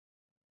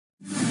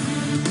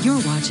You're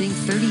watching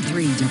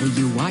 33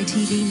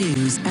 WYTV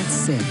News at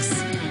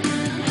 6.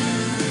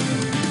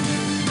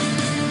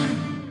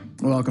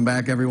 Welcome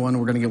back, everyone.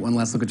 We're going to get one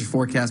last look at your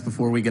forecast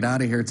before we get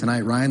out of here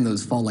tonight. Ryan,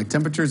 those fall-like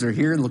temperatures are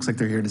here. It looks like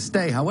they're here to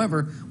stay.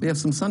 However, we have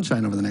some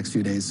sunshine over the next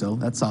few days, so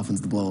that softens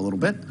the blow a little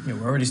bit. Yeah,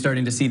 we're already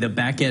starting to see the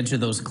back edge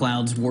of those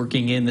clouds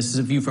working in. This is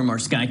a view from our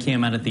sky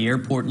cam out at the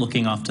airport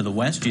looking off to the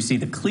west. You see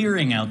the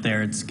clearing out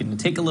there. It's going to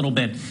take a little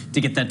bit to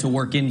get that to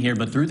work in here,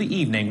 but through the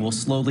evening, we'll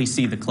slowly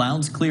see the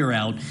clouds clear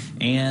out,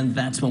 and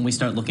that's when we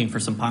start looking for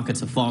some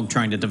pockets of fog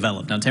trying to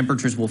develop. Now,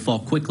 temperatures will fall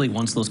quickly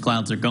once those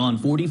clouds are gone.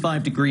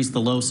 45 degrees the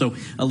low, so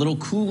a little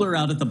cooler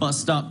out at the bus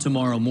stop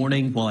tomorrow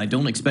morning. While I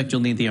don't expect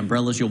you'll need the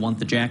umbrellas, you'll want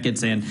the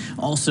jackets, and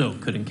also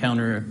could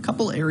encounter a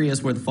couple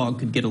areas where the fog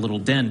could get a little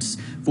dense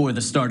for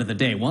the start of the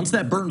day. Once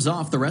that burns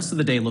off, the rest of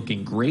the day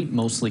looking great,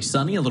 mostly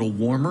sunny, a little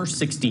warmer,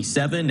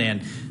 67,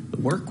 and the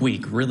work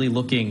week really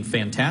looking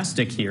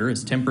fantastic here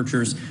as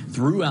temperatures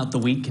throughout the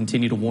week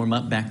continue to warm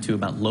up back to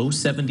about low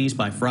 70s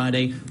by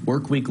Friday.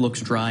 Work week looks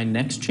dry.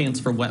 Next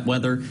chance for wet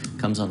weather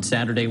comes on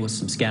Saturday with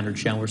some scattered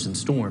showers and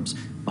storms.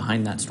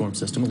 Behind that storm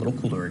system, a little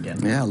cooler again.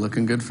 Yeah,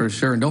 looking good for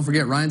sure. And don't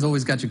forget, Ryan's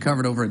always got you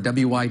covered over at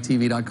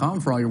WYTV.com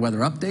for all your weather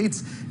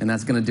updates. And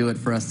that's going to do it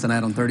for us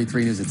tonight on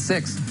 33 News at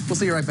 6. We'll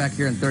see you right back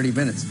here in 30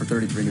 minutes for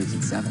 33 News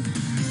at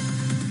 7.